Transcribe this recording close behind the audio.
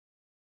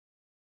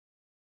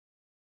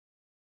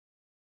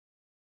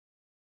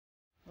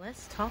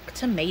Let's talk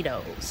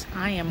tomatoes.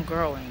 I am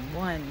growing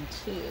 1,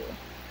 2,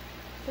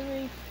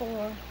 3,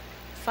 4,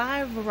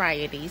 5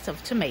 varieties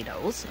of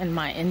tomatoes in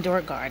my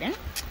indoor garden.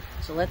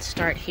 So let's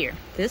start here.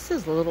 This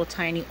is a little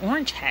tiny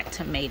orange hat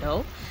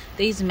tomato.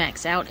 These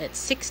max out at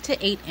 6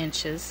 to 8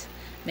 inches.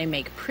 They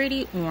make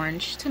pretty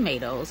orange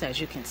tomatoes.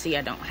 As you can see,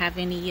 I don't have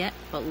any yet,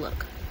 but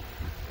look,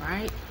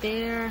 right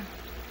there,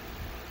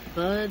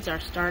 buds are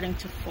starting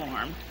to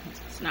form.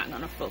 It's not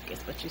gonna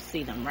focus, but you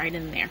see them right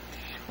in there.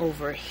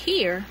 Over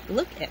here,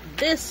 look at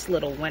this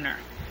little winner.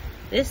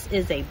 This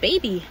is a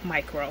baby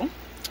micro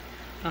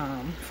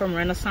from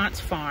Renaissance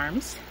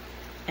Farms.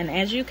 And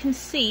as you can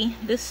see,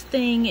 this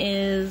thing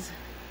is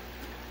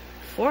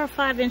 4 or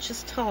 5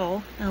 inches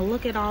tall. And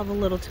look at all the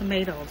little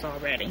tomatoes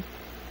already.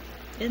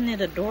 Isn't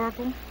it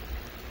adorable?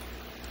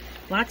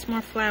 Lots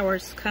more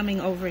flowers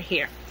coming over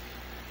here.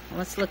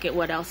 Let's look at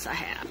what else I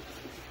have.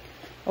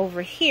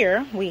 Over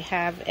here, we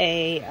have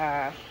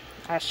a,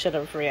 I should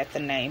have read the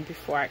name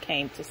before I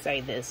came to say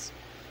this.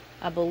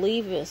 I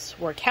believe it's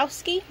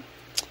Warkowski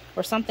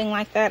or something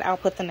like that. I'll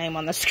put the name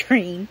on the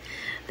screen.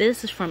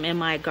 This is from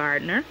M.I.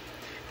 Gardner.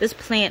 This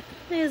plant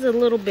is a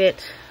little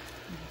bit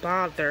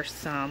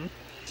bothersome.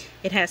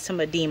 It has some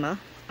edema.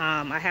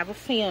 I have a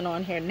fan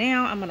on here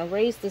now. I'm going to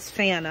raise this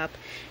fan up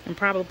and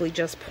probably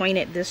just point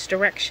it this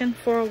direction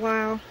for a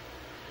while.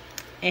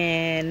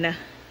 And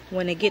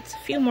when it gets a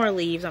few more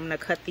leaves, I'm going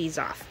to cut these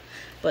off.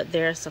 But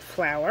there's a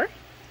flower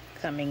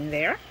coming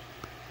there.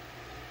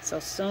 So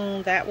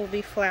soon that will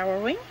be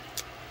flowering.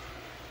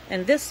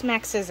 And this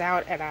maxes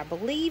out at, I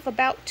believe,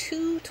 about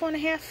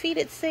 2.5 feet,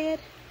 it said.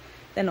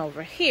 Then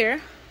over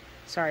here,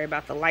 sorry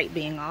about the light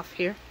being off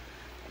here.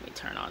 Let me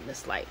turn on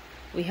this light.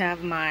 We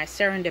have my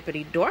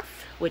Serendipity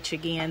Dwarf, which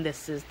again,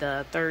 this is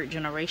the 3rd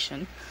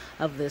generation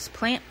of this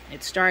plant.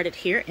 It started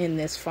here in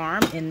this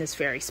farm, in this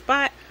very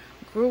spot.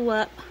 Grew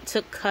up,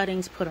 took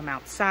cuttings, put them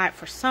outside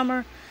for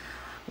summer.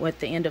 With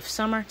the end of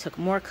summer, took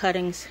more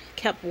cuttings,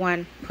 kept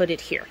one, put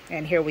it here,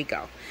 and here we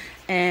go.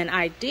 And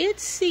I did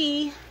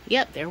see,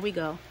 yep, there we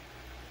go.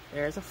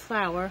 There's a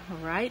flower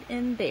right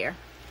in there.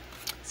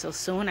 So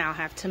soon I'll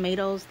have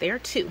tomatoes there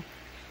too.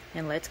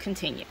 And let's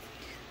continue.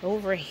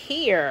 Over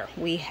here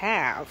we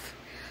have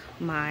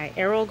my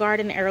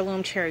AeroGarden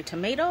heirloom cherry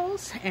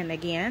tomatoes. And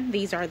again,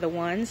 these are the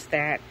ones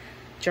that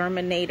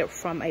germinated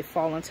from a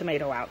fallen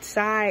tomato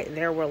outside.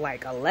 There were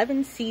like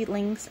 11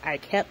 seedlings. I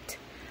kept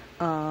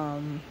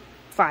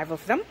 5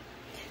 of them.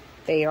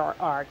 There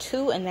are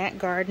 2 in that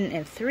garden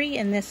and 3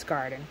 in this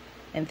garden.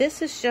 And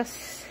this is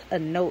just a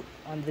note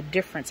on the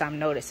difference I'm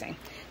noticing.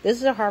 This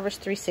is a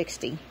Harvest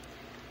 360.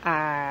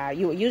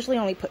 You would usually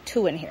only put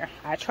 2 in here.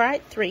 I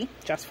tried 3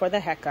 just for the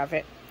heck of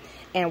it.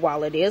 And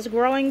while it is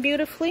growing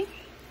beautifully,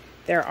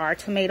 there are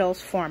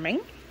tomatoes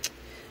forming.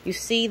 You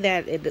see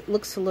that it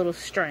looks a little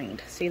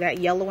strained. See that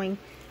yellowing?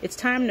 It's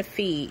time to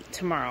feed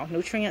tomorrow.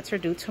 Nutrients are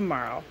due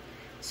tomorrow.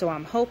 So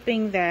I'm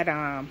hoping that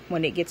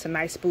when it gets a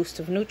nice boost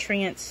of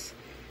nutrients,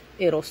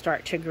 it'll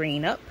start to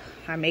green up.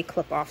 I may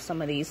clip off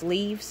some of these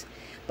leaves.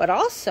 But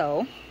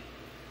also,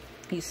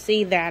 you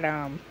see that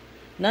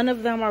none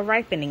of them are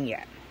ripening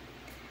yet.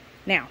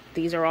 Now,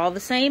 these are all the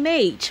same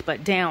age,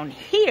 but down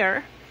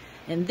here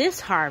in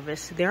this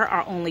harvest, there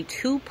are only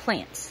 2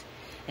 plants.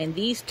 And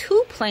these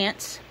 2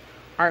 plants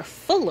are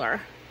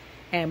fuller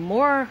and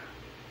more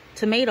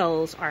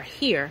tomatoes are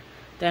here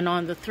than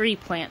on the 3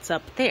 plants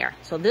up there.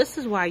 So this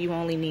is why you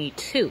only need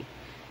 2.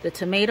 The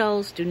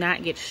tomatoes do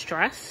not get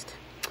stressed.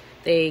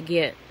 They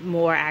get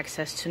more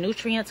access to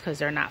nutrients because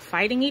they're not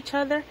fighting each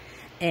other.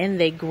 And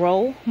they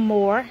grow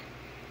more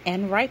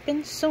and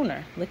ripen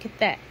sooner. Look at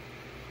that.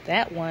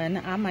 That one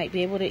I might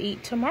be able to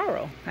eat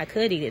tomorrow. I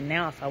could eat it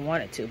now if I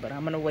wanted to, but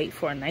I'm going to wait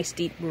for a nice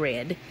deep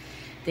red.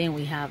 Then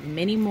we have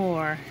many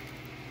more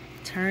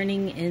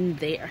turning in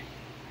there.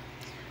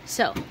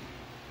 So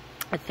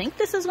I think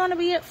this is going to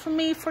be it for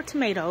me for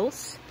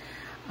tomatoes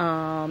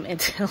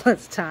until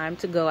it's time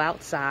to go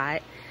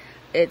outside.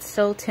 It's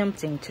so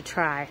tempting to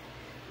try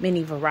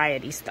many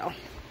varieties though,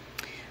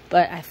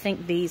 but I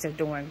think these are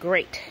doing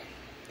great.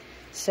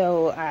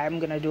 So I'm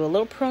going to do a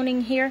little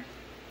pruning here.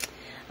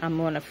 I'm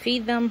going to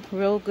feed them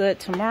real good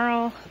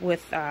tomorrow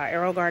with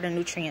AeroGarden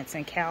nutrients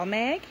and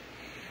CalMag.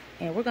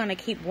 And we're going to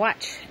keep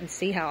watch and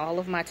see how all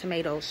of my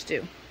tomatoes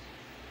do.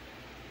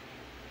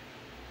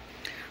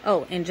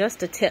 Oh, and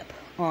just a tip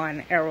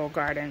on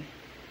AeroGarden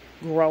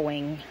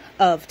growing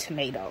of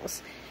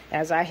tomatoes.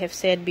 As I have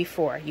said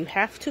before, you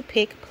have to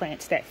pick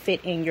plants that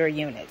fit in your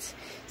units.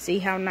 See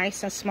how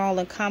nice and small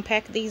and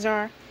compact these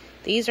are?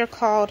 These are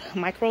called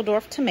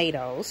microdwarf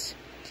tomatoes.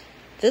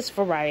 This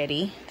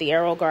variety, the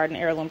AeroGarden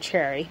heirloom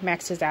cherry,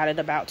 maxes out at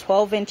about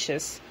 12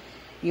 inches.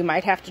 You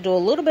might have to do a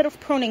little bit of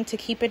pruning to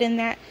keep it in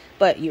that,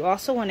 but you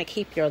also want to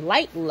keep your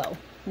light low.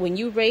 When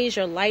you raise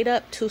your light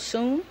up too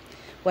soon,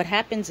 what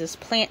happens is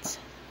plants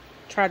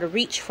try to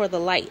reach for the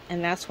light,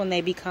 and that's when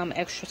they become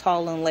extra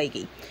tall and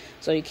leggy.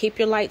 So you keep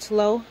your lights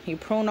low, you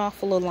prune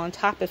off a little on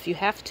top if you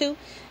have to,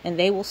 and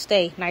they will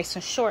stay nice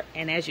and short.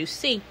 And as you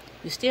see,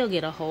 you still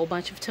get a whole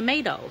bunch of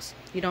tomatoes.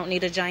 You don't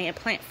need a giant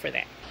plant for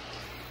that.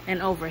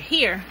 And over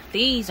here,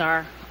 these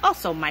are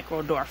also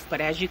microdwarf,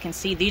 but as you can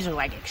see, these are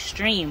like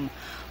extreme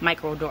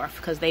microdwarf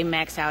because they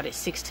max out at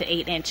 6 to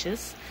 8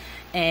 inches.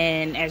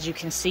 And as you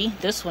can see,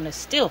 this one is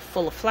still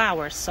full of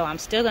flowers, so I'm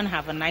still gonna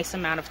have a nice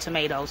amount of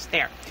tomatoes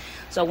there.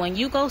 So when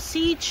you go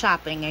seed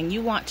shopping and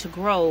you want to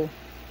grow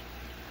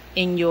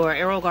in your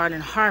AeroGarden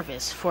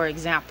harvest, for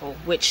example,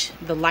 which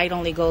the light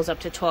only goes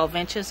up to 12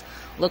 inches,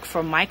 look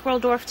for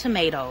microdwarf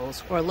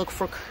tomatoes or look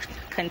for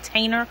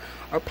container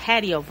or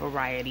patio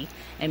variety,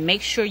 and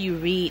make sure you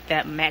read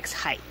that max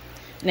height.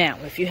 Now,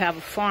 if you have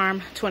a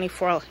farm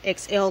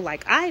 24XL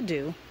like I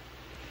do,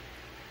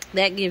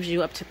 that gives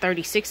you up to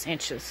 36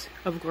 inches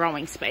of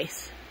growing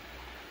space.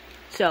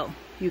 So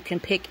you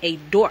can pick a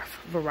dwarf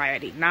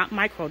variety, not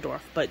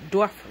microdwarf, but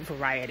dwarf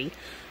variety,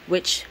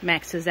 which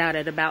maxes out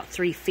at about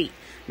 3 feet.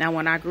 Now,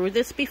 when I grew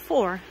this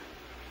before,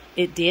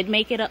 it did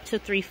make it up to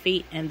 3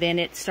 feet, and then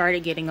it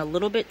started getting a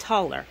little bit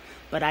taller,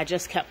 but I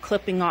just kept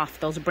clipping off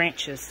those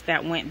branches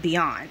that went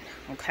beyond,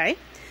 okay?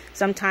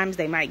 Sometimes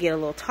they might get a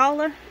little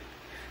taller,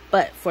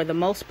 but for the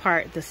most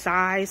part, the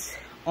size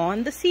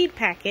on the seed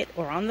packet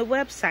or on the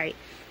website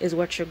is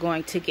what you're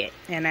going to get.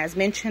 And as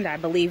mentioned, I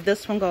believe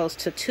this one goes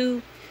to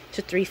 2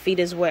 to 3 feet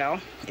as well.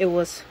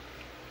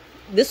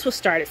 This was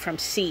started from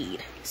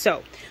seed.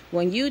 So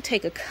when you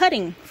take a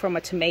cutting from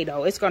a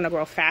tomato, it's going to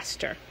grow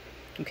faster.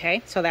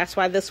 Okay, so that's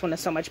why this one is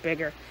so much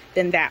bigger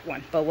than that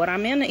one. But what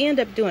I'm going to end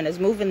up doing is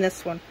moving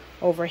this one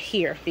over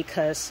here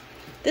because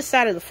this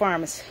side of the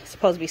farm is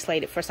supposed to be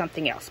slated for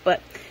something else.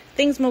 But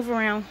things move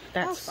around.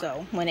 That's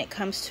also when it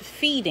comes to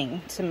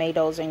feeding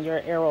tomatoes in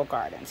your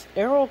AeroGardens.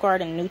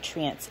 AeroGarden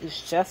nutrients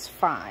is just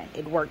fine.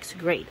 It works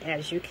great,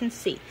 as you can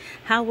see.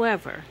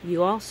 However,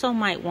 you also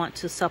might want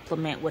to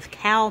supplement with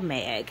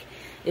CalMag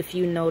if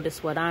you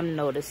notice what I'm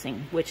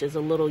noticing, which is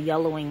a little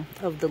yellowing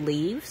of the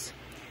leaves.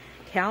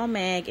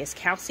 CalMag is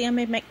calcium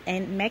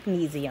and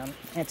magnesium,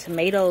 and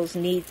tomatoes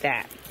need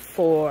that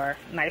for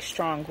nice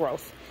strong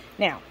growth.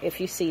 Now, if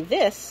you see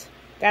this,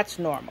 that's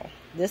normal.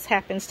 This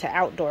happens to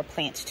outdoor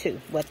plants too.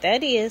 What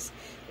that is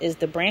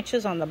the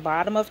branches on the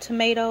bottom of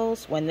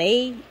tomatoes, when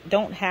they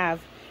don't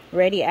have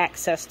ready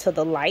access to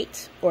the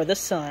light or the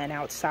sun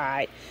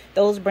outside,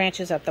 those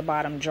branches at the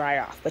bottom dry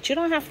off. But you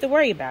don't have to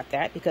worry about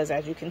that because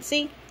as you can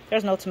see,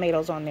 there's no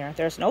tomatoes on there.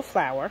 There's no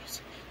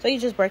flowers. So you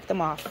just break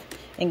them off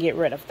and get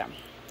rid of them.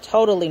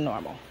 Totally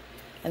normal.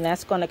 And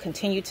that's going to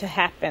continue to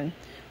happen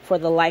for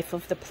the life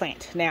of the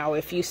plant. Now,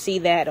 if you see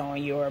that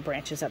on your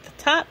branches at the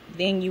top,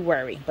 then you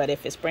worry. But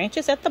if it's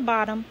branches at the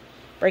bottom,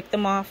 break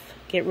them off,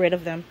 get rid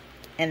of them,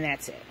 and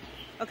that's it.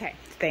 Okay,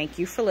 thank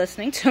you for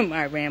listening to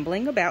my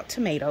rambling about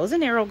tomatoes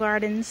and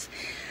AeroGardens.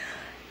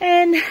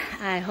 And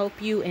I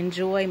hope you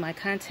enjoy my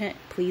content.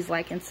 Please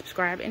like and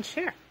subscribe and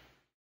share.